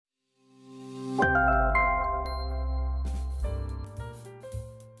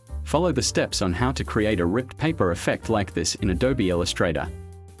Follow the steps on how to create a ripped paper effect like this in Adobe Illustrator.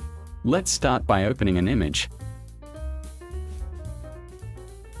 Let's start by opening an image.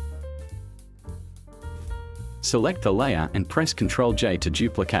 Select the layer and press Ctrl+J to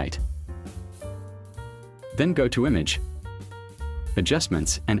duplicate. Then go to Image,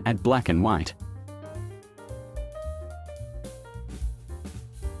 Adjustments and add black and white.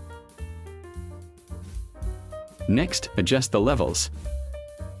 Next, adjust the levels.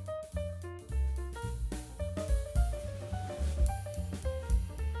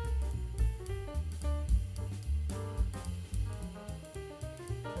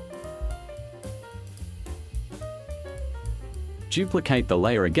 Duplicate the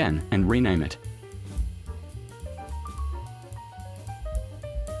layer again and rename it.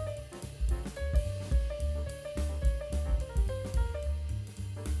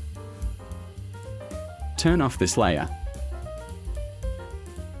 Turn off this layer.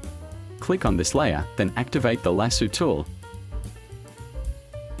 Click on this layer, then activate the lasso tool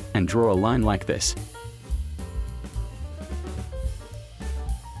and draw a line like this.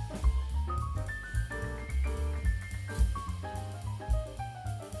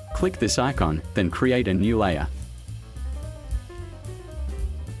 Click this icon, then create a new layer.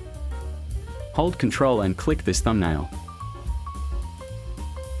 Hold Ctrl and click this thumbnail.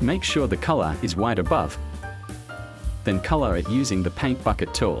 Make sure the color is white above. Then color it using the Paint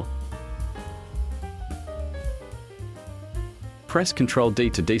Bucket tool. Press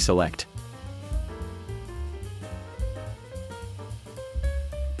Ctrl+D to deselect.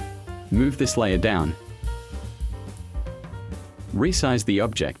 Move this layer down. Resize the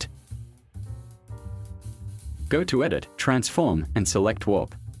object. Go to Edit, Transform, and select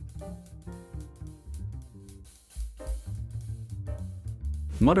Warp.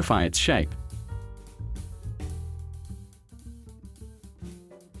 Modify its shape.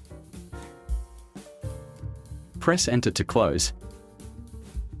 Press Enter to close.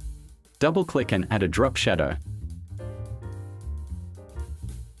 Double-click and add a drop shadow.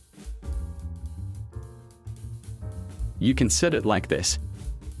 You can set it like this.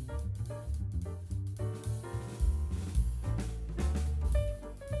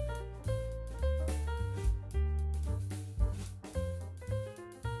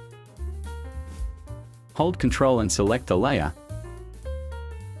 Hold Ctrl and select the layer.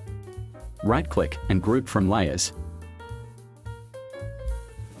 Right-click and group from layers.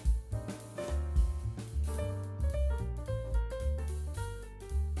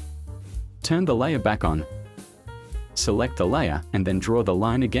 Turn the layer back on. Select the layer and then draw the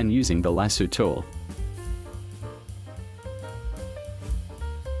line again using the lasso tool.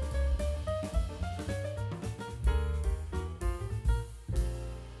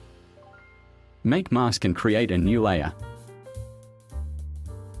 Make mask and create a new layer.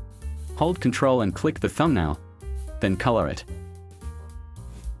 Hold Ctrl and click the thumbnail, then color it.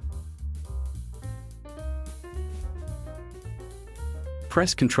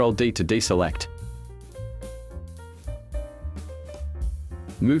 Press Ctrl+D to deselect.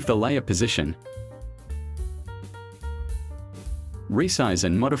 Move the layer position. Resize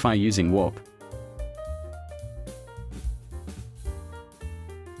and modify using Warp.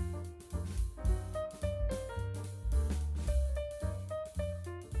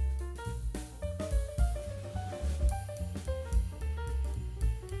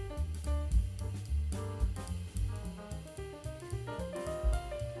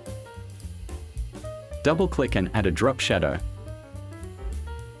 Double-click and add a drop shadow.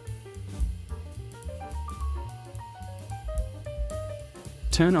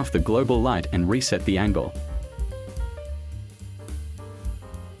 Turn off the global light and reset the angle.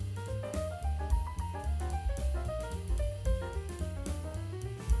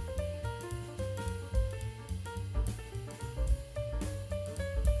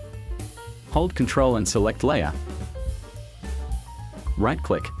 Hold Ctrl and select layer.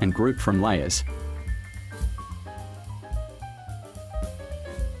 Right-click and group from layers.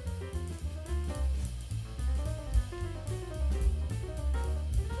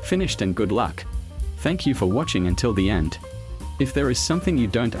 Finished and good luck. Thank you for watching until the end. If there is something you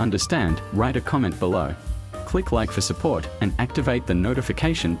don't understand, write a comment below. Click like for support and activate the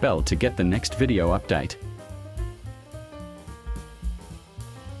notification bell to get the next video update.